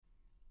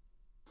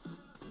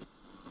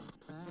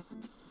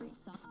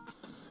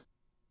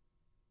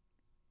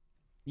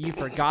You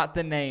forgot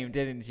the name,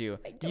 didn't you?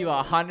 You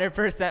totally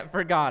 100%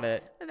 forgot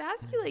it. I've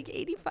asked you like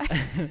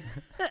 85.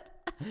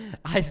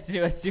 I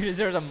knew as soon as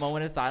there was a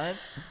moment of silence.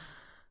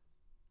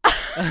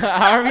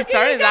 How are we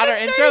starting? Is that our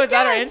intro? Is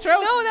that our intro?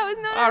 No, that was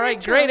not our All right,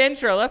 intro. great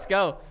intro. Let's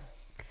go.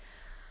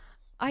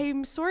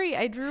 I'm sorry,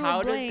 I drew How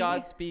a blank. does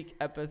God speak?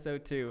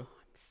 Episode 2. I'm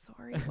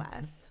sorry,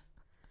 Wes.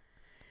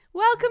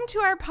 Welcome to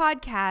our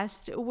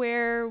podcast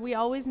where we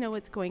always know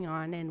what's going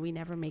on and we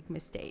never make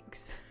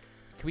mistakes.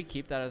 Can we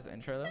keep that as the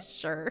intro though?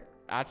 Sure.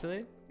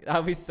 Actually, that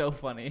would be so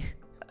funny.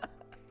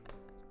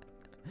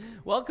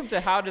 Welcome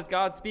to How Does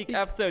God Speak?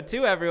 Episode 2,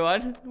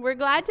 everyone. We're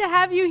glad to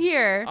have you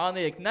here. On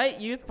the Ignite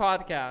Youth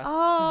podcast.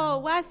 Oh,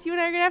 Wes, you and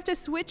I are going to have to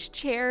switch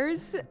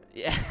chairs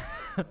Yeah.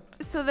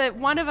 so that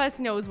one of us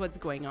knows what's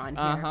going on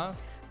here. Uh-huh.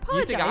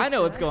 You think I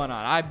know what's going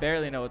on. I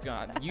barely know what's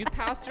going on. Youth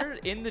pastor,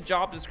 in the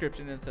job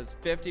description, it says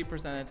 50%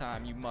 of the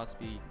time you must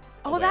be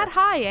Oh, aware. that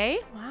high, eh?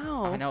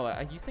 Wow. I know.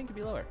 I used to think it'd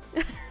be lower.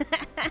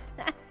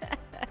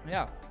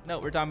 Yeah. No,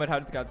 we're talking about how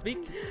does God speak.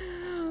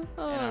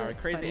 Oh, And our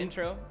that's crazy funny.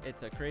 intro.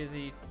 It's a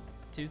crazy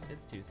Tuesday.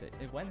 It's Tuesday.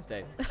 It's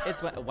Wednesday.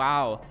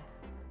 Wow.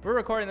 We're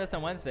recording this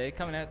on Wednesday,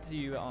 coming out to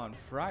you on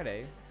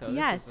Friday. So this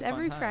Yes, is a fun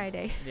every time.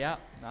 Friday. Yeah.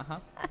 Uh-huh.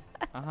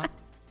 Uh-huh.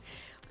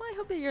 Well, I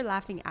hope that you're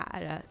laughing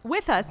at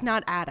with us,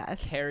 not at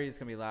us. Carrie's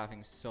going to be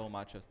laughing so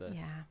much with this.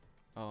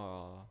 Yeah.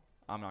 Oh,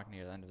 I'm not going to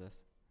hear the end of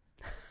this.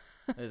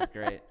 This is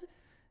great.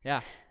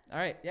 Yeah. All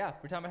right. Yeah.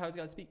 We're talking about how does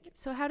God speak.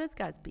 So how does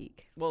God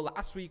speak? Well,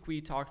 last week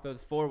we talked about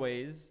the 4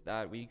 ways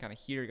that we can kind of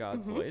hear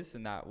God's Mhm. voice,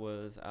 and that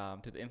was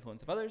through the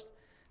influence of others,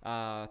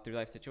 through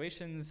life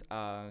situations,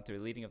 through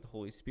the leading of the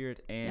Holy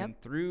Spirit, and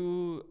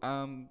through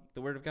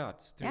the Word of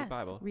God, so through the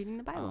Bible. Reading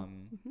the Bible.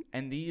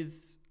 And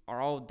these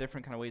are all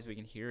different kind of ways we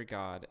can hear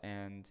God.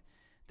 And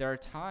there are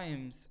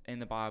times in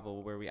the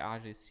Bible where we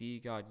actually see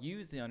God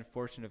use the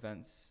unfortunate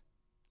events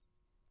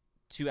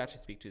to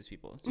actually speak to his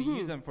people. So he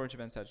used the unfortunate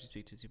events to actually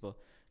speak to his people.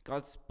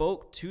 God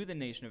spoke to the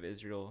nation of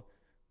Israel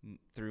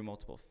through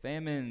multiple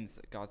famines.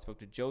 God spoke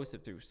to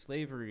Joseph through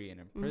slavery and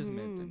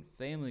imprisonment and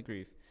family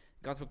grief.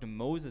 God spoke to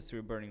Moses through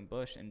a burning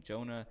bush, and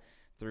Jonah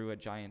through a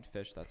giant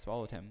fish that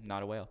swallowed him.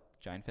 Not a whale,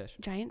 giant fish.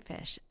 Giant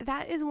fish.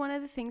 That is one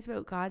of the things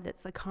about God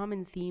that's a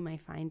common theme I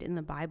find in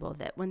the Bible,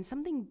 that when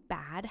something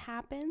bad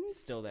happens,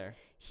 Still there.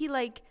 he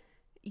like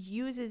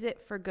uses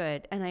it for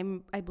good.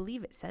 And I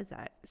believe it says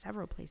that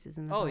several places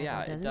in the Bible. Oh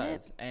yeah, it doesn't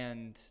does.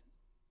 And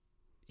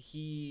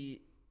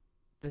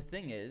the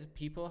thing is,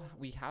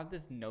 we have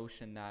this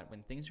notion that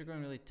when things are going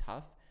really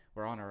tough,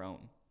 we're on our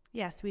own.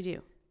 Yes, we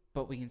do.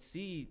 But we can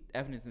see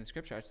evidence in the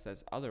scripture that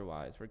says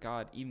otherwise, where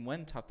God, even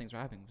when tough things were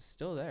happening, was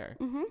still there,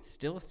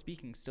 still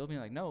speaking, still being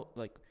like, no,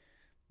 like,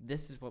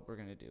 this is what we're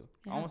going to do.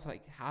 Yeah. Almost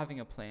like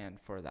having a plan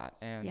for that.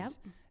 And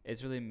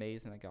it's really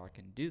amazing that God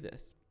can do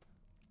this.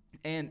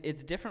 And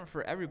it's different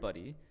for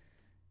everybody.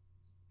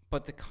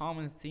 But the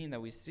common theme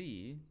that we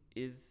see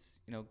is,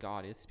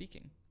 God is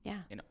speaking.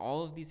 Yeah. In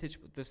all of these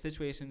the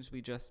situations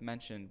we just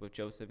mentioned with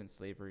Joseph and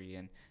slavery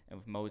and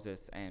with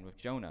Moses and with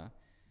Jonah,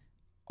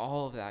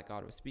 all of that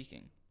God was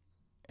speaking.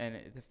 And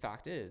the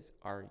fact is,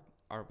 are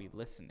we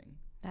listening?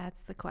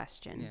 That's the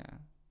question. Yeah.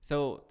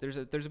 So there's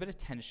a bit of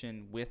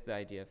tension with the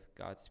idea of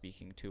God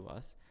speaking to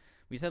us.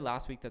 We said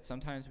last week that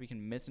sometimes we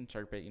can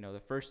misinterpret, the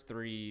first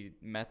 3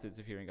 methods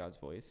of hearing God's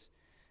voice,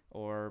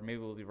 or maybe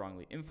we'll be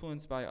wrongly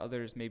influenced by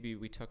others. Maybe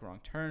we took a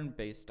wrong turn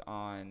based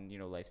on,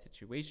 life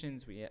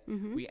situations. We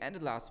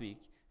ended last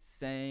week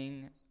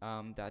saying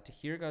that to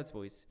hear God's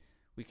voice,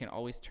 we can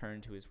always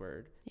turn to his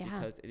word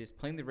because it is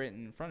plainly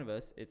written in front of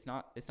us. It's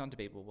not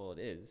debatable. Well, it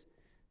is.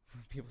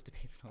 People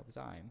debate it all the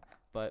time.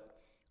 But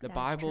the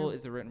Bible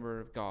is the written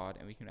word of God,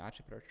 and we can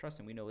actually put our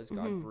trust in. We know it's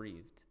God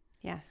breathed.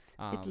 Yes.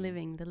 It's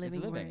living, the living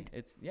word.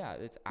 It's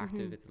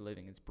active, it's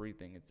living, it's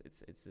breathing,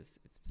 it's this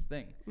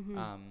thing.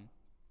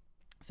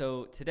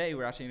 So today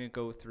we're actually going to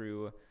go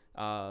through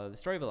the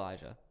story of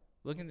Elijah,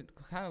 looking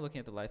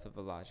at the life of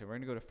Elijah. We're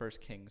going to go to 1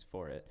 Kings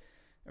for it.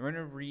 And we're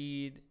going to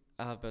read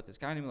about this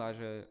guy named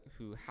Elijah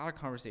who had a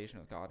conversation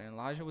with God. And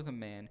Elijah was a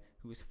man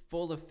who was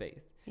full of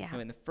faith. Yeah. Now,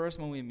 in the first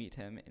moment we meet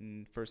him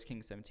in 1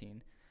 Kings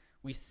 17,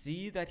 we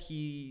see that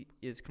he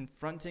is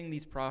confronting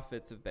these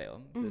prophets of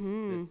Baal.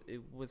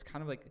 It was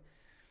kind of like,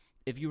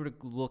 if you were to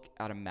look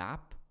at a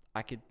map,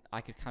 I could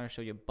kind of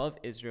show you above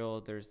Israel,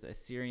 there's the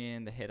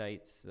Assyrian, the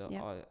Hittites,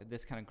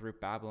 this kind of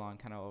group, Babylon,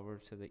 kind of over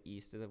to the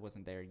east. That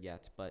wasn't there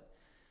yet, but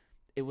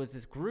it was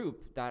this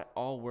group that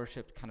all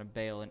worshipped kind of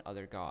Baal and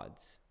other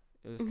gods.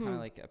 It was kind of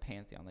like a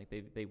pantheon, like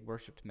they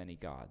worshipped many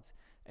gods.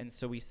 And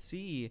so we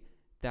see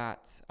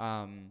that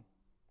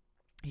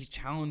he's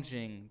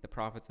challenging the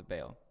prophets of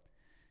Baal.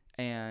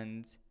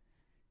 And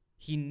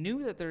he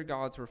knew that their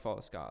gods were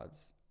false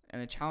gods.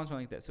 And the challenge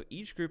went like this. So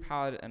each group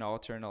had an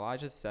altar, and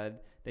Elijah said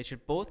they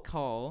should both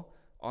call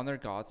on their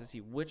gods to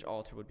see which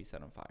altar would be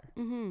set on fire.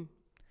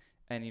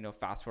 And,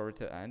 fast forward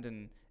to the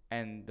end,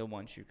 and the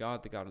one true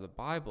God, the God of the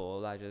Bible,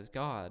 Elijah's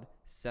God,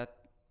 set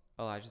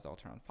Elijah's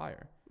altar on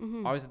fire.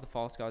 Mm-hmm. Obviously, the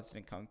false gods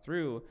didn't come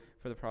through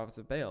for the prophets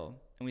of Baal.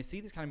 And we see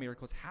these kind of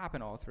miracles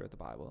happen all throughout the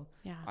Bible.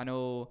 Yeah. I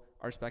know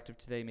our perspective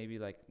today may be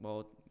like,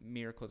 well,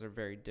 miracles are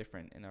very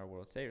different in our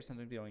world today, or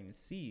sometimes we don't even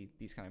see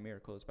these kind of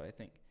miracles. But I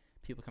think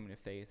people coming to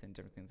faith and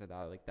different things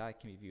like that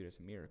can be viewed as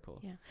a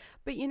miracle. Yeah.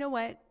 But you know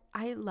what?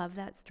 I love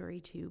that story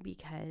too,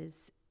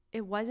 because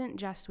it wasn't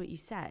just what you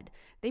said.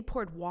 They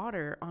poured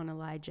water on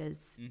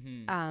Elijah's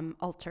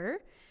altar,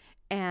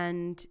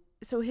 and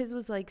so his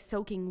was like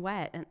soaking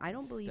wet. And I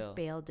don't believe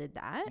Baal did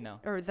that. No.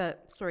 Or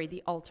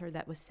the altar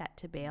that was set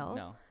to Baal.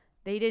 No.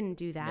 They didn't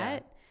do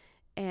that. Yeah.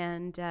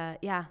 And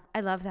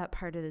I love that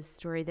part of the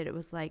story, that it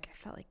was like, I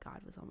felt like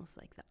God was almost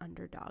like the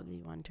underdog that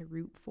you wanted to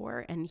root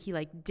for, and he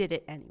like did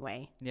it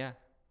anyway. Yeah.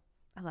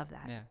 I love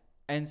that. Yeah.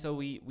 And so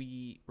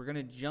we're going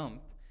to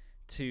jump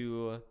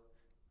to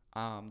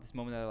this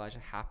moment that Elijah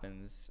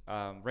happens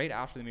right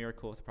after the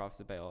miracle with the prophets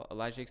of Baal.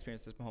 Elijah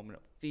experienced this moment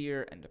of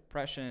fear and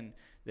depression.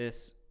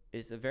 This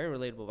is a very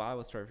relatable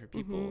Bible story for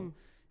people.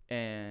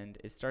 And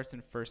it starts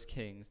in 1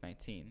 Kings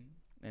 19.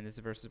 And this is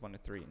verses 1 to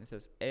 3. And it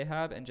says,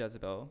 Ahab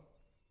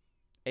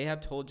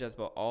told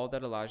Jezebel all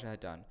that Elijah had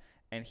done,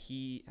 and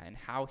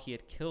how he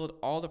had killed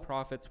all the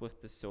prophets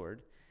with the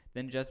sword.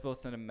 Then Jezebel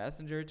sent a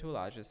messenger to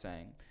Elijah,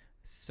 saying,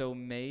 so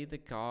may the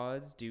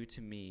gods do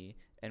to me,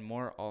 and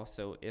more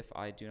also, if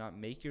I do not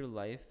make your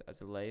life as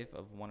the life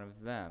of one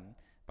of them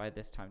by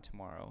this time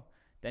tomorrow.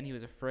 Then he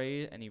was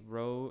afraid, and he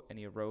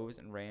arose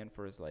and ran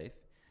for his life.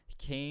 He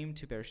came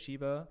to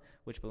Beersheba,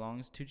 which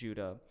belongs to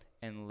Judah,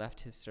 and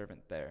left his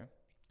servant there.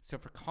 So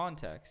for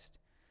context,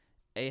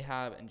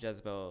 Ahab and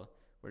Jezebel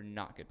were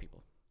not good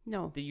people.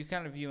 No. You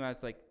kind of view them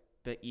as like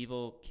the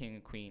evil king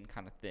and queen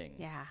kind of thing.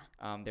 Yeah.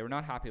 They were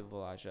not happy with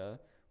Elijah,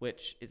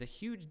 which is a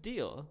huge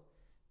deal,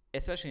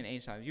 especially in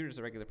ancient times. You're just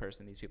a regular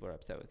person. These people are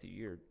upset with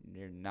you.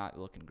 You're not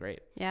looking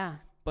great. Yeah.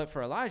 But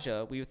for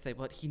Elijah, we would say,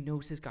 but he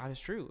knows his God is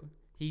true.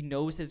 He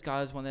knows his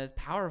God is one that is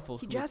powerful.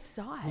 He just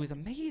saw it. Who is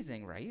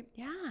amazing, right?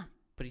 Yeah.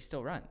 But he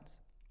still runs.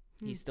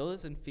 He still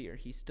is in fear.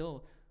 He's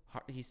still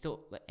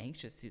like,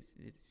 anxious.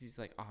 He's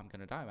like, oh, I'm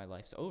gonna die. My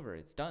life's over.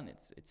 It's done.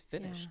 It's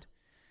finished. Yeah.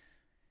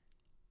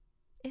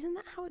 Isn't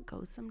that how it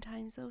goes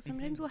sometimes, though?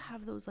 Sometimes we'll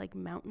have those like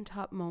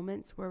mountaintop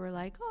moments where we're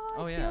like,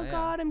 I feel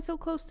God. I'm so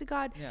close to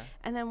God. Yeah.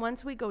 And then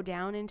once we go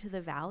down into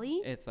the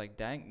valley, it's like,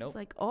 dang, nope. It's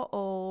like,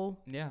 uh-oh.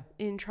 Yeah.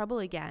 In trouble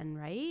again,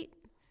 right?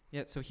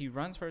 Yeah, so he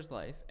runs for his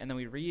life. And then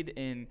we read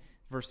in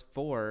verse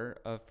 4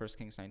 of 1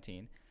 Kings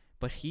 19,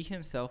 but he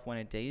himself went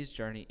a day's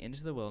journey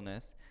into the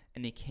wilderness,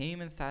 and he came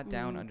and sat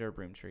down under a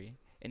broom tree,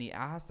 and he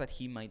asked that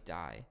he might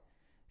die,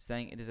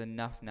 saying, it is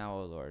enough now,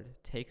 O Lord.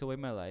 Take away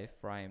my life,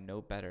 for I am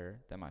no better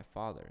than my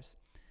father's.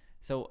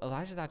 So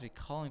Elijah's actually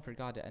calling for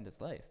God to end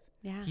his life.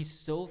 Yeah. He's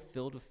so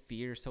filled with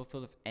fear, so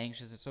filled with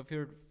anxiousness, so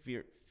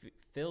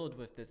filled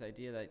with this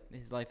idea that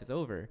his life is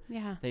over.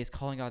 Yeah. That he's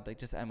calling God, like,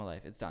 just end my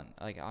life. It's done.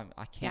 Like,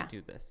 I can't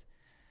do this.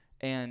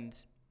 And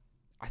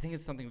I think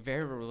it's something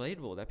very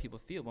relatable that people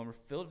feel when we're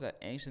filled with that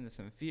anxiousness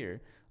and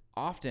fear.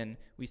 Often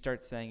we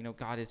start saying,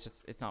 God is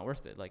just, it's not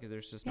worth it. Like,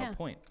 there's just no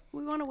point.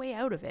 We want a way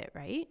out of it,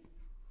 right?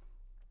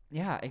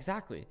 Yeah,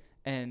 exactly.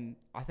 And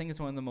I think it's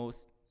one of the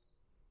most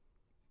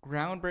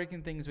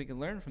groundbreaking things we can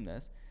learn from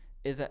this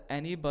is that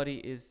anybody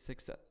is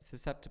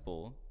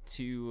susceptible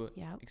to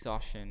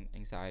exhaustion,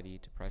 anxiety,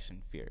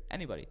 depression, fear.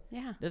 Anybody.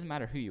 Yeah. It doesn't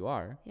matter who you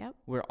are. Yep.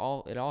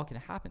 It all can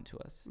happen to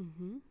us.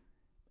 Mm-hmm.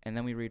 And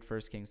then we read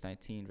 1 Kings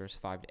 19, verse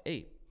 5 to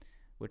 8,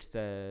 which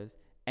says,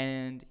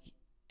 and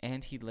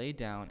he lay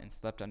down and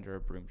slept under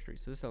a broom tree.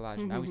 So this is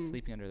Elijah. Now he's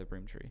sleeping under the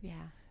broom tree. Yeah.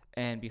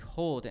 And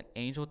behold, an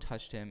angel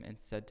touched him and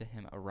said to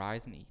him,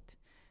 arise and eat.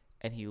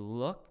 And he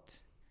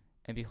looked,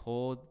 and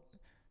behold,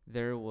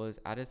 there was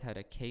at his head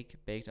a cake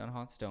baked on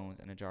hot stones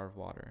and a jar of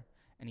water.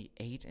 And he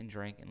ate and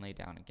drank and lay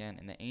down again.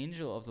 And the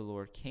angel of the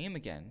Lord came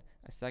again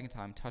a second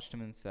time, touched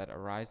him and said,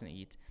 arise and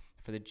eat,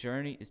 for the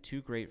journey is too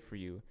great for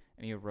you.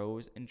 And he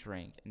arose and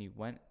drank, and he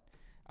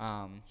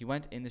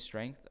went in the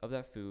strength of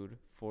that food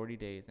 40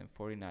 days and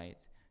 40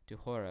 nights to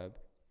Horeb,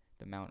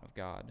 the mount of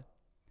God.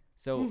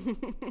 So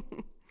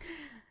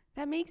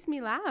that makes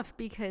me laugh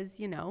because,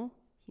 he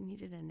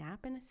needed a nap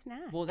and a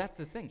snack. Well, that's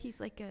the thing.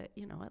 He's like a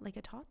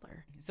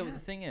toddler. So the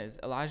thing is,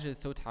 Elijah is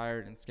so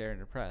tired and scared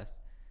and depressed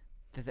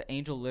that the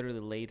angel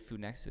literally laid food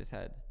next to his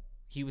head.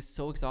 He was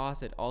so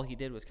exhausted. All he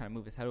did was kind of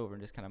move his head over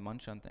and just kind of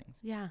munch on things.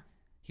 Yeah.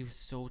 He was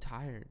so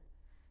tired.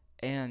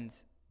 And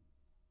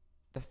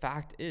the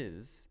fact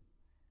is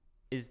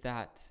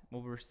that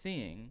what we're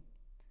seeing,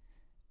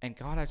 and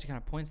God actually kind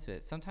of points to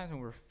it, sometimes when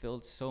we're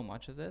filled so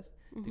much of this,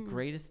 the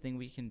greatest thing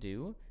we can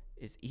do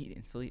is eat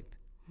and sleep.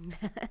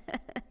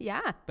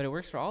 Yeah. But it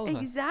works for all of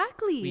us.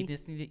 Exactly. We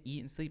just need to eat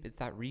and sleep. It's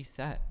that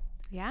reset.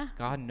 Yeah.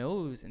 God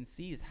knows and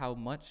sees how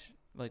much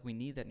we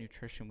need that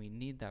nutrition. We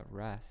need that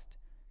rest.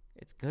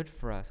 It's good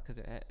for us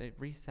because it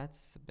resets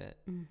us a bit.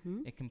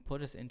 Mm-hmm. It can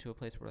put us into a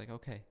place where we're like,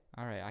 okay,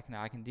 all right,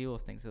 I can deal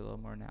with things a little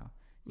more now.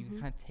 You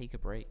can kind of take a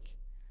break.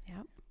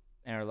 Yep.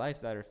 And our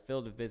lives that are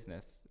filled with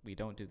business, we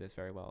don't do this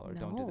very well or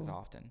don't do this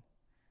often.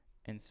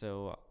 And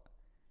so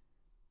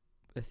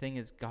the thing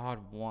is, God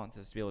wants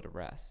us to be able to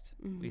rest.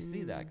 We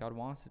see that God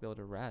wants us to be able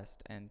to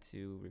rest and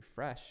to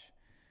refresh,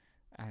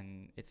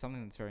 and it's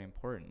something that's very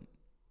important.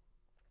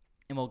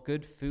 And while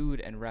good food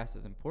and rest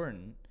is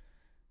important,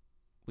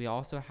 we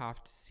also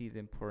have to see the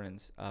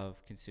importance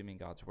of consuming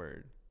God's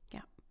word.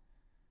 Yeah.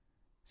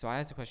 So I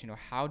asked the question,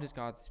 how does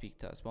God speak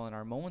to us? Well, in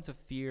our moments of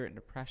fear and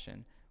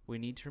depression, we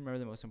need to remember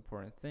the most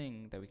important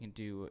thing that we can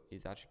do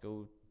is actually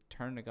go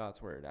turn to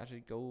God's word,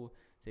 actually go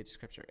say to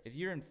scripture. If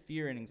you're in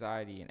fear and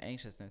anxiety and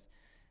anxiousness,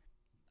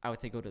 I would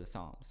say go to the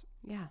Psalms.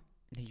 Yeah.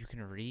 You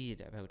can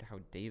read about how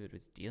David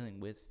was dealing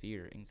with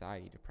fear,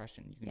 anxiety,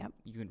 depression.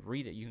 You can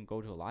read it. You can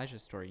go to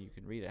Elijah's story. You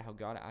can read it, how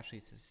God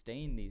actually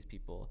sustained these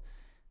people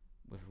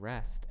with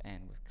rest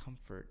and with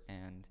comfort.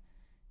 And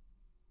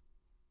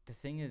the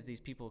thing is,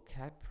 these people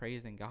kept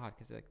praising God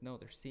because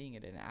they're seeing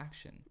it in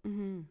action.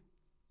 Mm-hmm.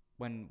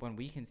 When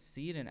we can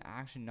see it in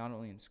action, not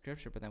only in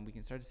scripture, but then we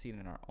can start to see it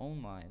in our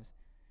own lives,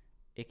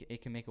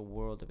 it can make a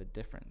world of a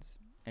difference.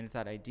 And it's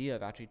that idea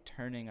of actually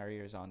turning our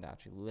ears on to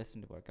actually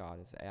listen to what God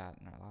is at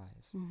in our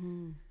lives.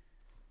 Mm-hmm.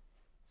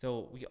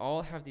 So we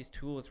all have these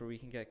tools where we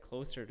can get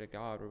closer to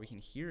God, where we can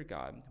hear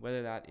God,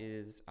 whether that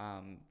is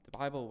the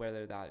Bible,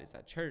 whether that is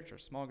at church or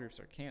small groups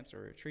or camps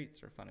or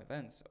retreats or fun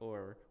events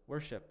or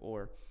worship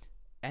or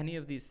any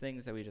of these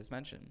things that we just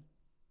mentioned.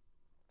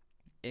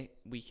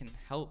 We can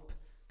help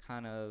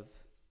kind of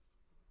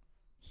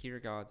hear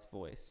God's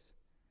voice.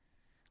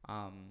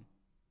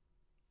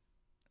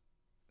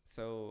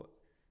 So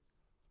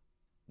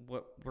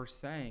what we're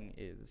saying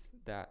is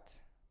that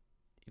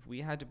if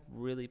we had to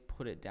really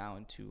put it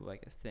down to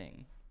like a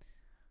thing,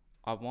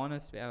 I want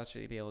us to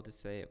actually be able to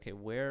say, okay,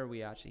 where are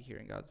we actually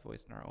hearing God's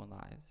voice in our own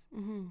lives?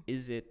 Mm-hmm.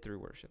 Is it through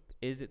worship?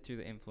 Is it through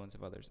the influence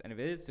of others? And if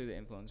it is through the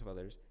influence of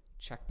others,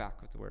 check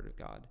back with the word of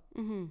God.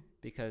 Mm-hmm.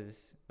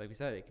 Because like we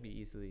said, it can be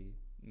easily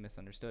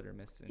misunderstood or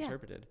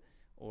misinterpreted.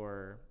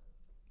 Or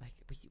like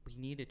we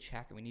need to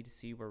check and we need to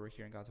see where we're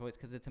hearing God's voice,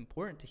 because it's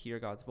important to hear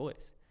God's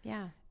voice.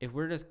 Yeah. If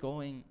we're just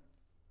going,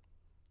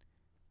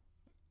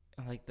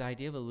 like the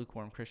idea of a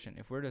lukewarm Christian,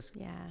 if we're just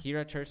here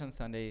at church on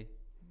Sunday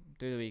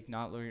through the week,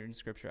 not learning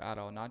scripture at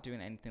all, not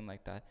doing anything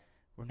like that,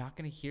 we're not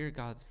going to hear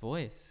God's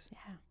voice.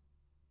 Yeah.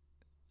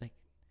 Like,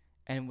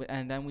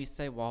 and then we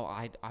say, well,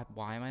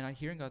 why am I not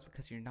hearing God's?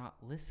 Because you're not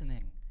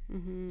listening.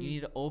 Mm-hmm. You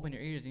need to open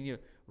your ears. You need to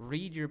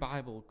read your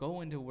Bible,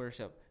 go into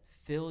worship,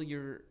 fill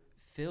your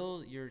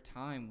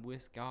time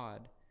with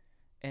God.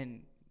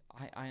 And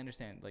I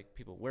understand, like,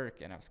 people work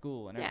and have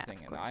school and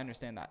everything, and I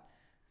understand that.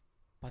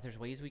 But there's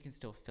ways we can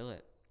still fill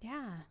it.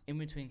 Yeah. In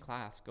between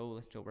class, go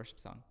listen to a worship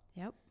song.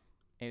 Yep.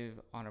 If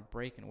on a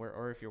break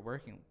or if you're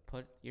working,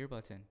 put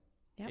earbuds in.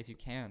 Yep. If you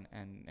can,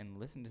 and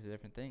listen to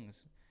different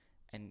things.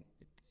 And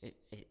it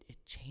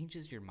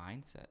changes your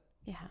mindset.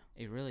 Yeah.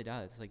 It really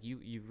does. Like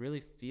you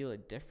really feel a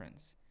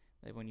difference,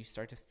 like when you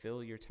start to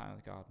fill your time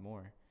with God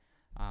more.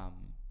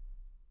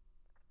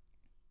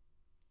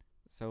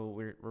 So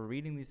we're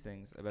reading these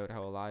things about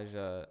how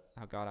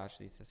God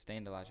actually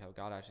sustained Elijah, how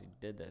God actually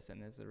did this,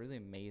 and it's a really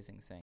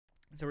amazing thing.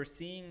 So we're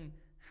seeing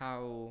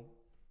how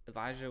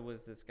Elijah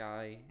was this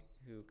guy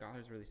who God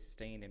has really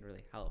sustained and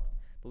really helped.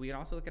 But we can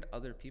also look at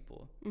other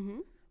people. Mm-hmm.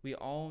 We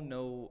all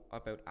know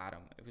about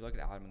Adam. If we look at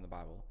Adam in the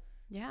Bible,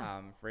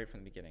 right from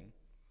the beginning,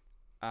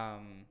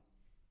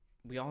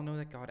 we all know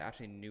that God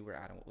actually knew where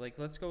Adam was. Like,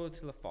 let's go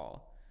to the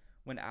fall.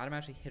 When Adam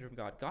actually hid from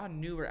God, God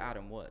knew where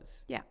Adam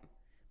was. Yeah.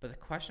 But the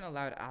question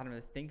allowed Adam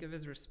to think of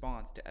his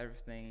response to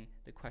everything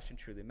the question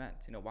truly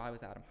meant. Why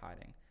was Adam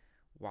hiding?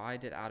 Why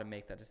did Adam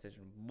make that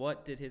decision?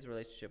 What did his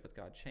relationship with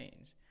God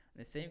change? And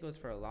the same goes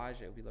for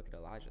Elijah. If we look at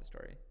Elijah's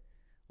story.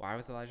 Why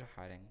was Elijah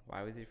hiding?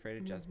 Why was he afraid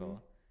of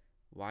Jezebel?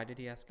 Why did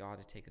he ask God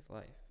to take his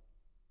life?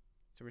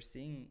 So we're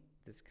seeing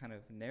this kind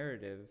of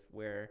narrative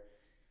where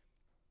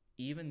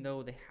even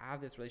though they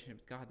have this relationship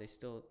with God, they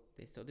still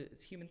do.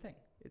 It's a human thing.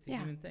 It's a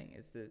human thing.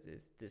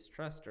 It's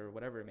distrust or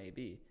whatever it may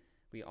be.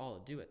 We all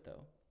do it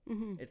though.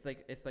 Mm-hmm. It's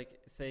like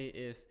say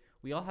if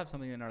we all have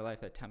something in our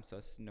life that tempts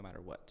us no matter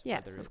what.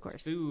 Yes, whether of it's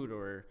course. Food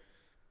or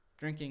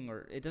drinking,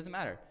 or it doesn't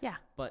matter. Yeah.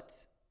 But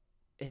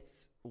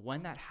it's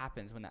when that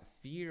happens, when that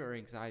fear or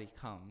anxiety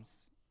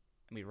comes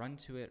and we run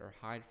to it or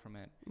hide from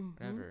it,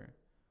 whatever,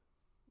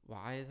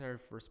 why is our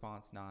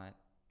response not,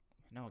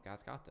 no,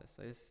 God's got this.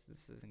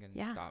 This isn't going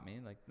to stop me.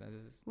 Like, this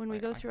is when we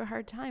go through a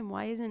hard time,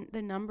 why isn't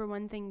the number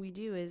one thing we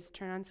do is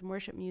turn on some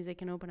worship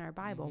music and open our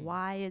Bible? Mm-hmm.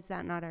 Why is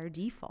that not our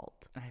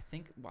default? And I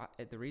think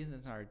the reason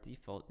it's not our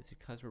default is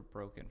because we're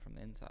broken from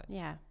the inside.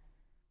 Yeah.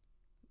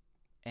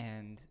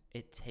 And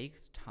it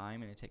takes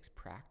time and it takes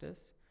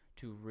practice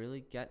to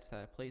really get to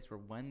that place where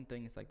when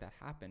things like that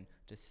happen,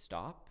 to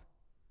stop,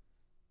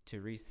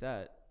 to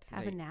reset, to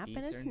have a nap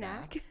and a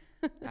snack.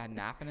 A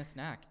nap and a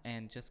snack,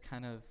 and just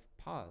kind of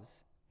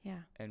pause.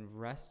 Yeah. And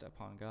rest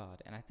upon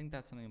God. And I think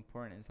that's something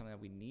important and something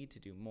that we need to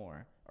do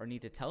more, or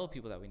need to tell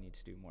people that we need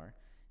to do more,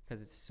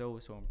 because it's so,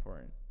 so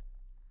important.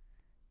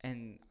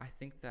 And I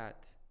think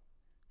that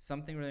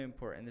something really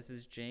important, this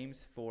is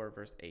James 4,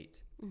 verse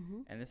 8.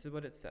 Mm-hmm. And this is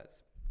what it says.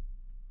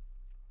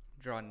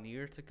 Draw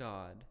near to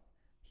God,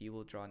 he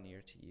will draw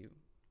near to you.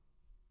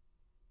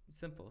 It's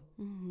simple.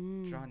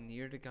 Mm-hmm. Draw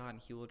near to God,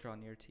 and He will draw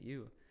near to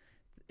you.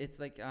 It's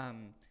like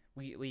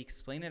we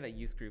explain it at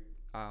youth group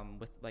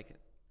with like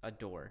a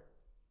door.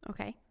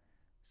 Okay.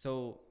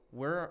 So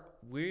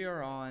we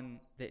are on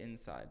the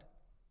inside,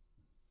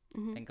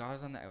 and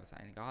God's on the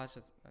outside, and God's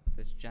just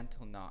this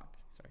gentle knock.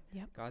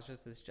 Yep. God's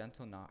just this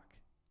gentle knock.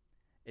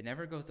 It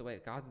never goes away.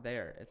 God's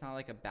there. It's not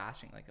like a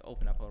bashing, like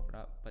open up,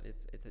 but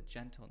it's a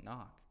gentle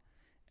knock,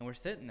 and we're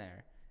sitting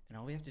there, and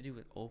all we have to do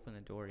is open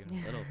the door even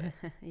a little bit.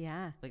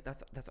 Yeah. Like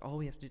that's all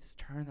we have to do, is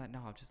turn that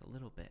knob just a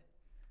little bit,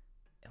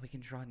 and we can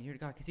draw near to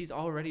God, because He's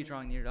already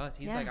drawing near to us.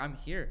 He's like, I'm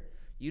here.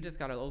 You just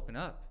got to open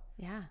up.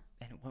 Yeah.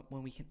 And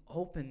when we can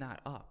open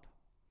that up,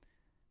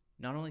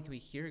 not only can we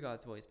hear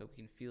God's voice, but we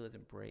can feel His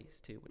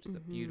embrace too, which is a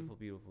beautiful,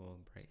 beautiful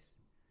embrace.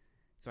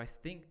 So I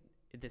think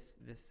this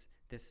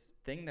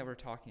thing that we're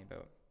talking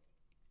about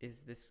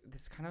is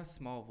this kind of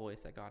small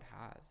voice that God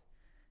has.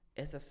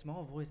 It's a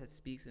small voice that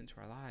speaks into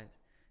our lives,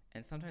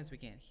 and sometimes we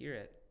can't hear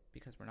it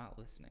because we're not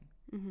listening.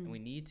 And we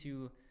need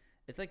to.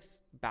 It's like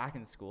back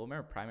in school.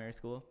 Remember primary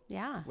school?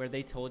 Yeah. Where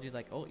they told you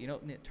like, oh,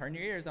 turn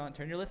your ears on,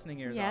 turn your listening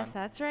ears on. Yes,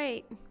 that's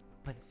right.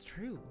 But it's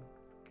true.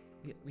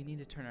 We need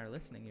to turn our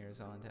listening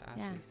ears on to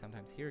actually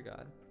sometimes hear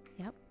God.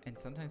 Yep. And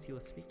sometimes He will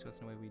speak to us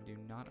in a way we do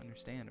not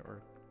understand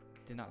or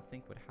did not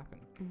think would happen.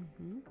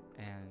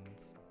 And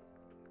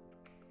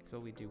it's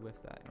what we do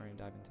with that. We're going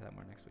to dive into that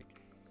more next week.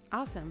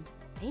 Awesome.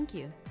 Thank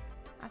you.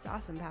 That's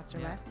awesome, Pastor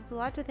Wes. It's a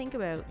lot to think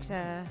about.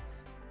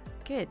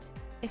 Good.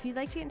 If you'd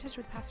like to get in touch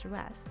with Pastor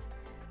Wes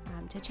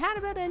to chat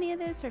about any of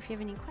this, or if you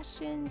have any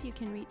questions, you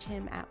can reach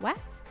him at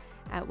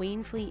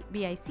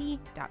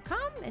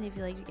wes@waynefleetbic.com. And if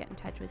you'd like to get in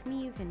touch with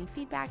me with any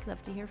feedback, I'd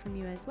love to hear from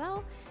you as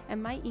well.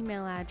 And my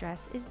email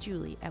address is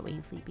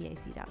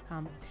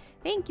julie@waynefleetbic.com.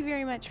 Thank you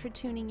very much for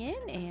tuning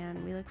in,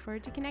 and we look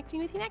forward to connecting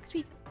with you next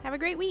week. Have a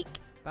great week.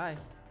 Bye.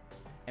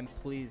 And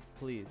please,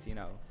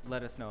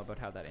 let us know about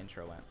how that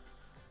intro went.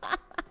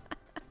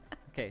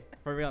 Okay,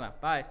 for real now.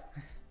 Bye.